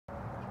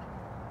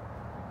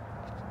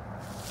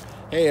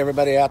Hey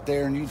everybody out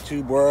there in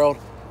YouTube world.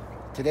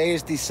 Today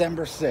is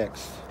December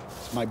 6th.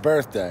 It's my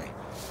birthday.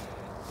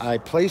 I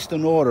placed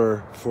an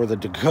order for the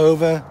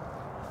Tecovas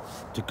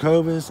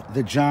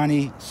the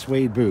Johnny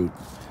suede boot.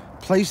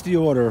 Placed the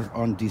order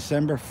on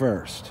December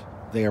 1st.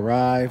 They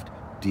arrived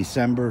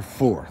December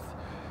 4th.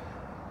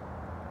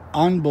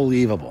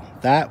 Unbelievable.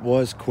 That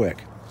was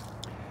quick.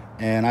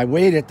 And I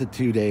waited the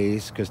 2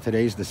 days, because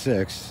today's the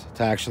 6th,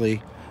 to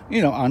actually,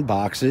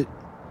 unbox it.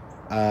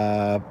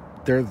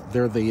 They're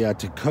the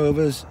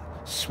Tecovas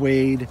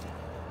suede,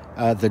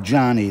 the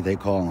Johnny, they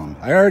call them.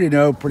 I already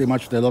know pretty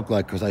much what they look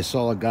like because I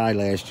saw a guy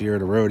last year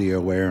at a rodeo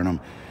wearing them,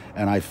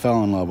 and I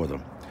fell in love with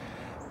them.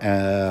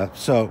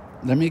 So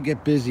let me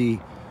get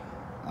busy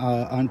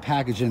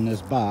unpackaging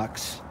this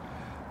box.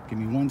 Give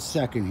me 1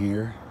 second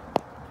here.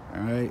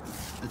 All right,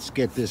 let's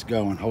get this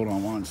going. Hold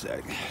on 1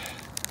 second.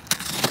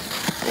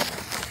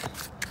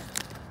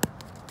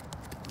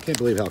 Can't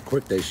believe how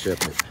quick they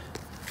ship it.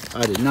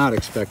 I did not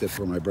expect it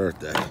for my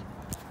birthday.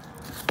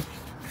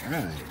 All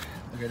right,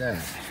 look at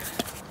that.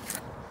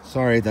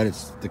 Sorry that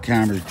the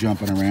camera's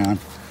jumping around.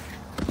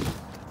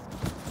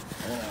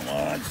 Hold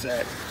on 1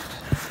 sec.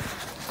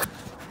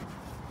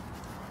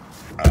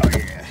 Oh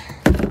yeah.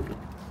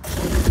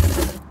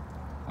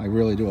 I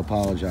really do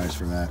apologize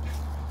for that.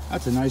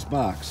 That's a nice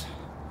box.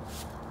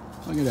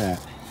 Look at that.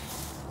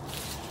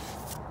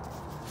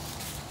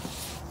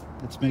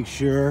 Let's make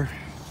sure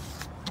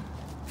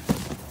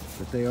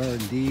that they are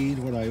indeed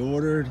what I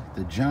ordered.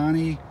 The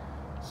Johnny,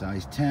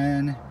 size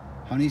 10,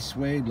 honey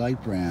suede,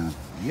 light brown.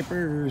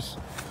 Yippers.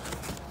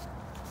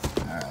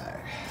 All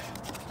right,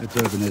 let's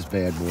open this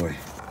bad boy.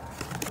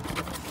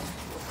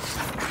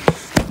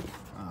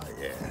 Oh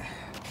yeah,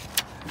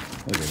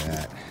 look at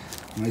that.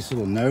 Nice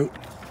little note.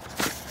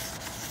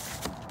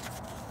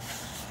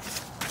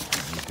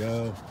 There we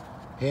go.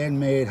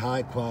 Handmade,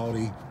 high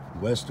quality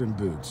Western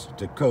boots,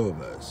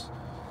 Tecovas,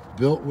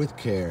 built with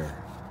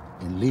care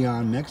in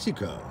Leon,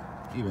 Mexico.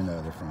 Even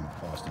though they're from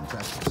Austin,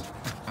 Texas.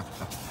 I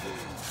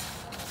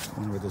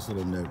wonder what this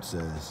little note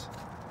says.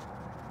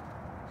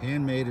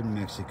 Handmade in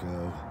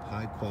Mexico,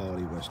 high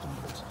quality Western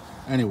boots.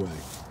 Anyway,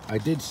 I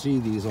did see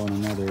these on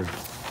another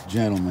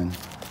gentleman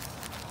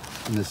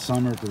in the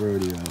summer at the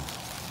rodeo.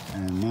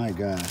 And my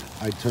God,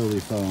 I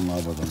totally fell in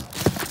love with them.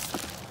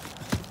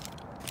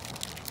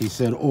 He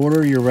said,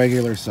 order your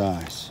regular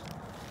size.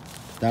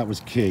 That was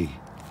key.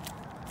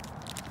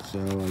 So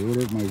I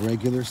ordered my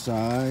regular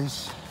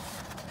size.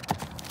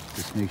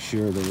 Just make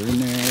sure they're in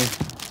there.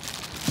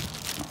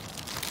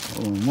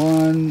 Hold on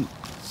 1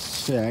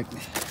 sec.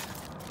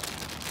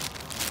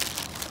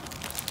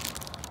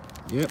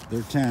 Yep,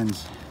 they're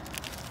 10s.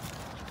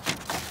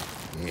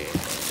 Yeah,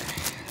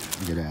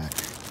 look at that.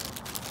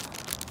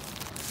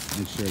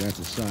 Make sure that's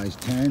a size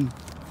 10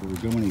 before we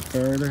go any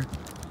further.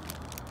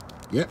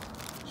 Yep,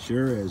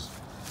 sure is.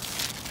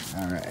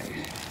 All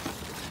right.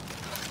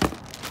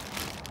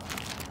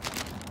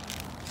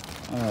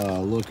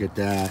 Oh, look at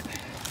that.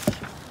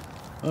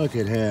 Look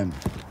at him.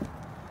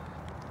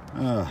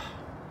 Oh.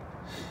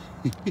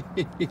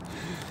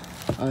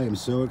 I am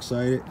so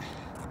excited.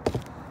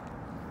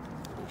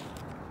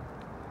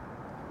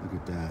 Look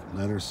at that.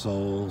 Leather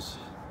soles.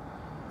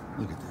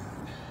 Look at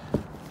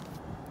that.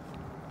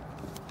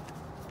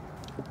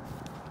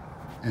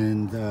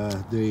 And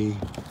they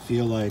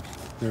feel like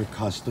they're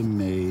custom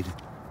made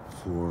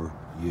for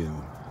you.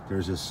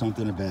 There's just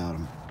something about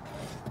them.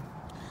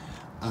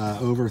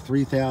 Over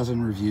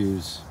 3,000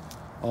 reviews,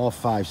 all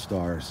 5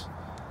 stars.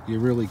 You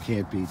really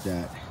can't beat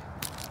that.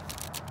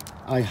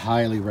 I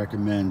highly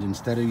recommend,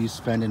 instead of you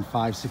spending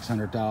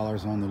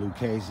 $500–600 on the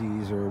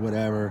Lucchese's or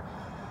whatever,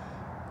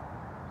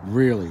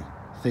 really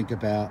think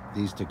about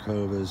these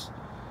Tecovas.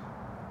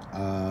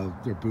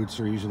 Their boots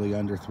are usually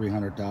under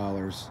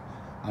 $300,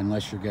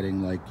 unless you're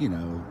getting like,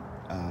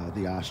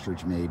 the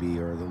ostrich maybe,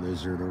 or the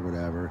lizard or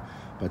whatever.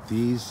 But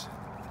these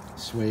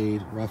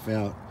suede rough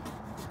out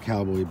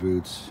cowboy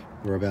boots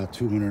were about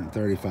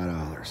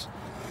 $235.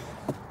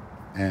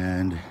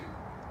 And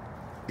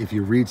if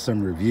you read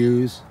some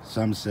reviews,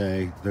 some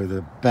say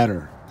they're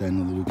better than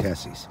the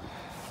Lucchese's.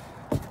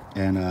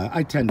 And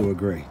I tend to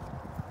agree.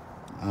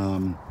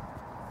 I'm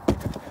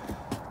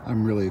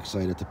really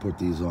excited to put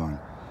these on.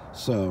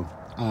 So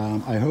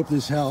I hope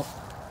this helped,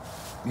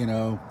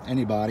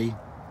 anybody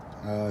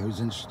who's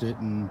interested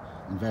in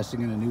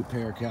investing in a new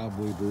pair of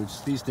cowboy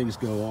boots. These things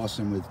go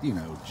awesome with,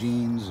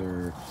 jeans,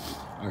 or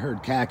I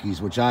heard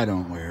khakis, which I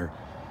don't wear.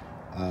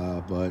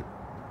 But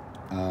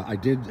I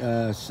did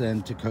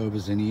send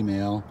Tecovas an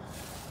email,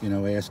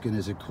 asking,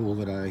 is it cool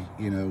that I,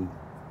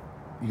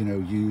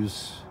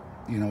 use,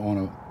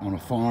 on a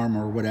farm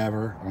or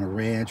whatever, on a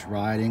ranch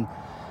riding?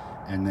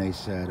 And they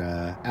said,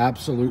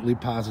 absolutely,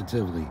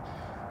 positively.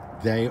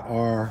 They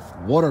are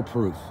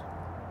waterproof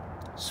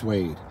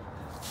suede.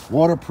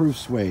 Waterproof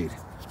suede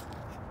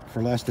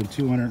for less than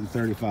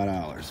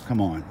 $235. Come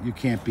on, you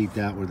can't beat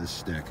that with a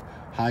stick.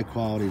 High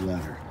quality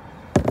leather.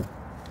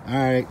 All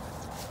right,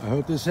 I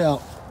hope this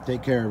helped.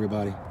 Take care,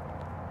 everybody.